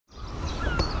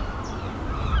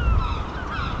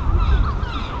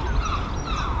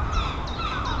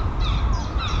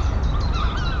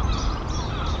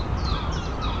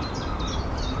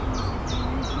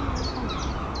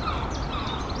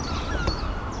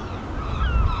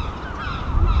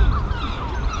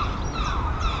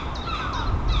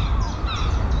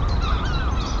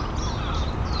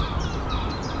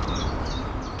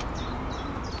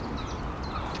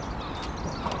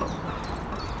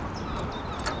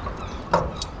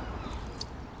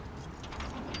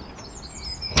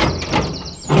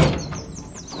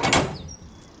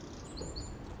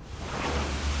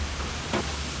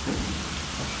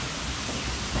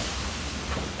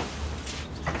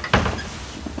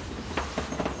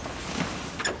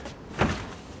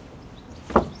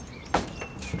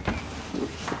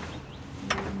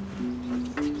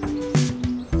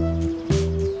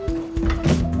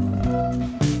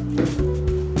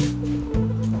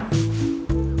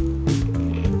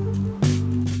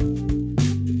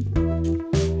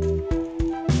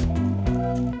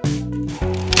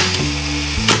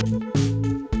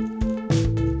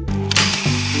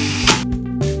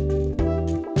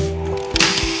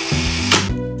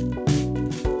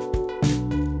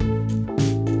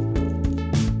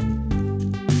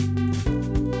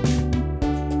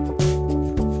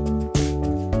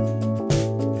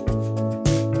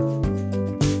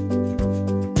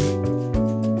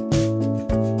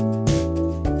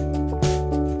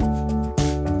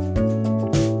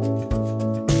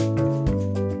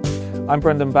I'm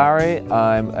Brendan Barry.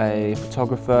 I'm a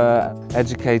photographer,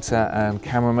 educator and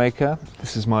camera maker.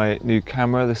 This is my new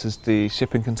camera. This is the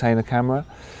shipping container camera.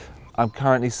 I'm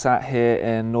currently sat here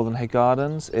in Northern Hay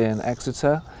Gardens in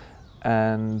Exeter,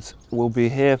 and we'll be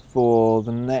here for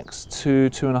the next two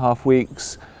and a half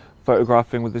weeks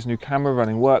photographing with this new camera,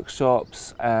 running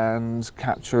workshops and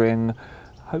capturing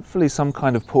hopefully some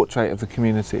kind of portrait of the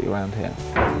community around here.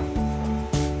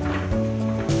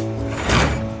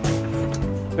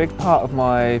 A big part of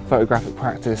my photographic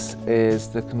practice is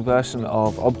the conversion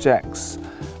of objects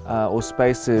or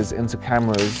spaces into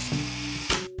cameras.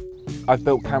 I've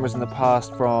built cameras in the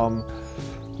past from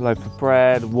a loaf of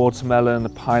bread, watermelon, a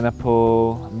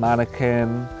pineapple, a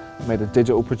mannequin. I made a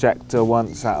digital projector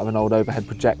once out of an old overhead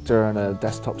projector and a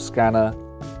desktop scanner.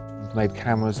 I've made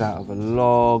cameras out of a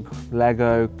log,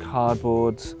 Lego,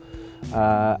 cardboard,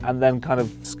 and then kind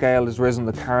of scale has risen,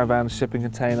 the caravan shipping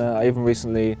container. I even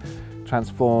recently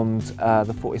transformed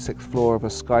the 46th floor of a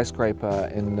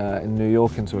skyscraper in New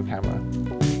York into a camera.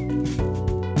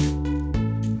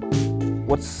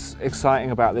 What's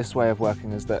exciting about this way of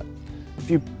working is that if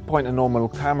you point a normal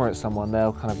camera at someone,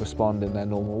 they'll kind of respond in their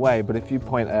normal way. But if you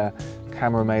point a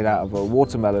camera made out of a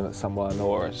watermelon at someone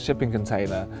or a shipping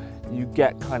container, you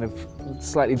get kind of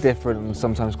slightly different and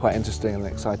sometimes quite interesting and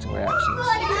exciting reactions.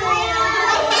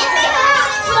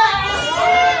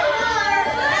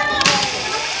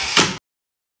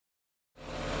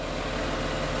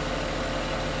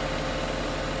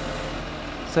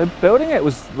 So building it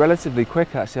was relatively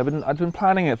quick actually. I'd been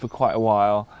planning it for quite a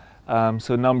while.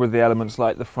 So a number of the elements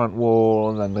like the front wall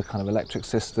and then the kind of electric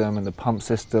system and the pump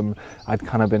system I'd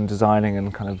kind of been designing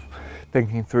and kind of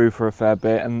thinking through for a fair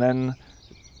bit, and then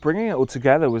bringing it all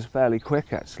together was fairly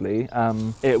quick actually.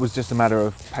 It was just a matter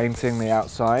of painting the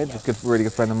outside. A really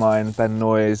good friend of mine, Ben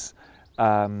Noyes,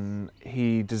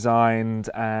 he designed,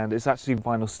 and it's actually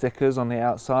vinyl stickers on the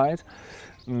outside.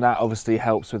 And that obviously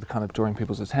helps with kind of drawing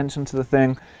people's attention to the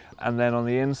thing. And then on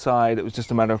the inside, it was just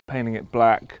a matter of painting it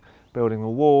black, building the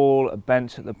wall, a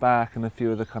bench at the back, and a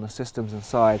few of the kind of systems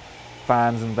inside,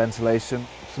 fans and ventilation,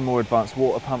 some more advanced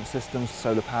water pump systems,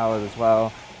 solar powered as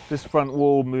well. This front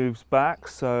wall moves back,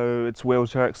 so it's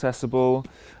wheelchair accessible,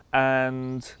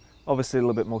 and obviously a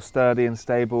little bit more sturdy and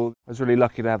stable. I was really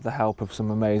lucky to have the help of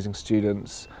some amazing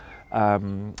students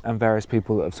and various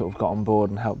people that have sort of got on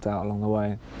board and helped out along the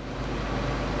way.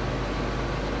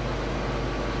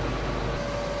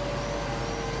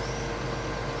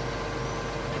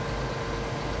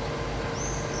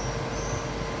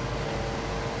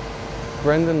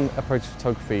 Brendan approached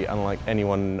photography unlike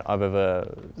anyone I've ever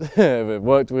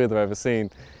worked with or ever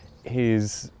seen.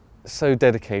 He's so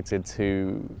dedicated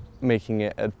to making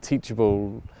it a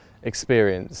teachable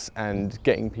experience and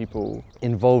getting people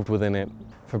involved within it.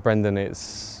 For Brendan,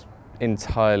 it's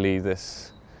entirely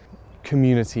this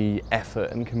community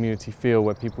effort and community feel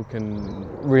where people can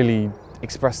really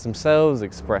express themselves,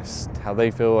 express how they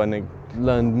feel, and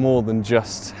learn more than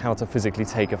just how to physically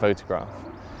take a photograph.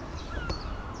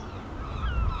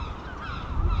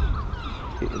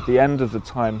 At the end of the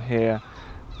time here,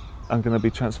 I'm going to be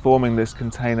transforming this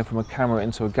container from a camera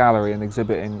into a gallery and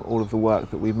exhibiting all of the work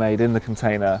that we made in the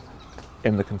container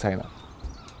in the container.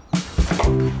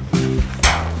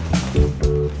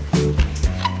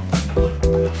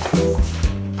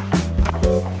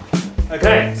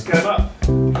 Okay, let's get them up.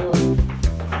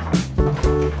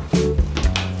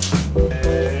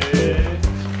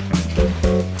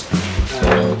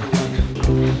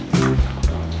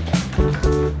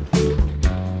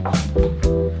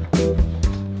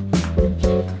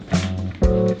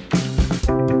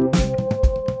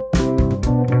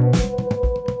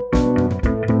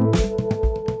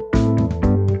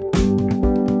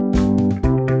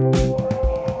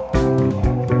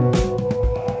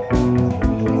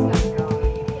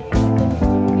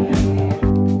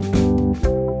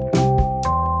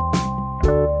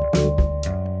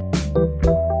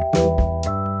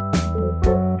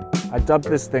 I dubbed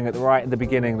this thing right at the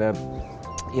beginning the,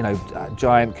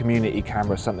 giant community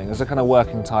camera or something. It's a kind of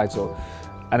working title,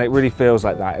 and it really feels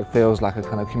like that. It feels like a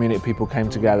kind of community of people came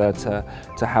together to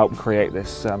help create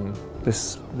this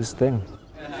this thing.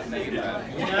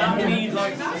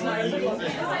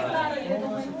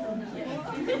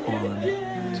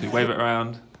 1, 2, wave it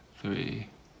around. 3,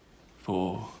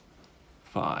 4,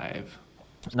 5.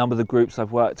 A number of the groups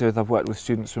I've worked with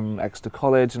students from Exeter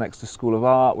College and Exeter School of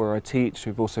Art, where I teach,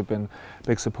 who've also been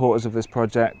big supporters of this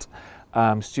project.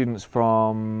 Students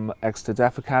from Exeter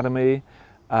Deaf Academy,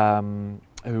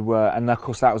 who were, and of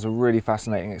course that was a really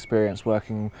fascinating experience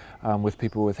working with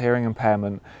people with hearing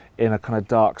impairment in a kind of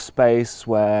dark space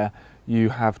where you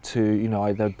have to, you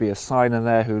know, there'd be a signer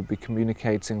there who would be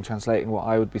communicating, translating what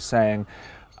I would be saying.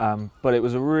 But it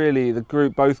was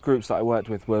both groups that I worked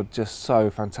with were just so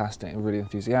fantastic and really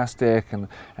enthusiastic and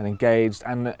engaged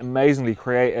and amazingly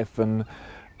creative, and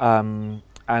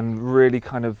really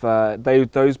kind of,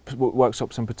 those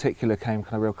workshops in particular came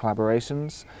kind of real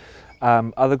collaborations.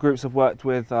 Other groups I've worked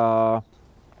with are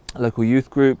a local youth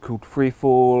group called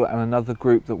Freefall, and another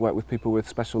group that worked with people with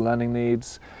special learning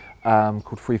needs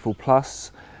called Freefall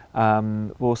Plus.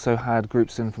 We've also had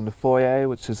groups in from the Foyer,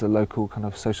 which is a local kind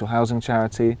of social housing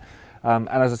charity. And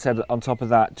as I said, on top of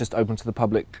that, just open to the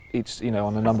public each, you know,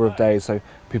 on a number of days, so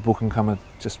people can come and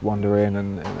just wander in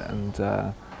and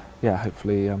yeah,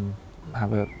 hopefully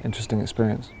have an interesting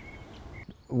experience.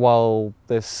 While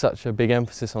there's such a big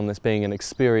emphasis on this being an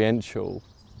experiential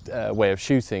way of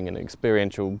shooting, an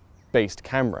experiential based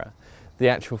camera, the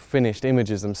actual finished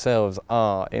images themselves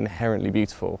are inherently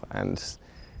beautiful and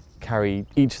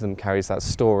each of them carries that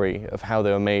story of how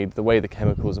they were made, the way the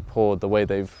chemicals are poured, the way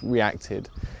they've reacted.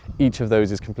 Each of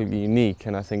those is completely unique,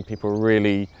 and I think people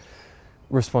really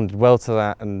responded well to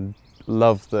that and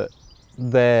loved that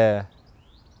their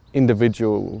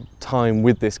individual time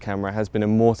with this camera has been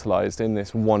immortalised in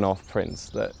this one-off prints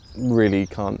that really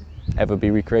can't ever be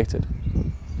recreated.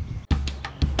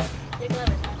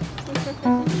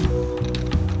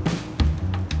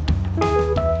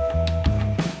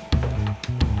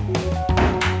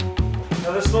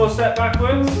 Another small step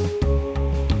backwards.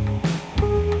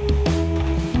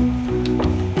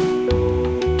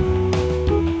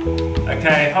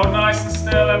 Okay, hold nice and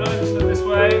still, Emily, just look this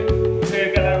way.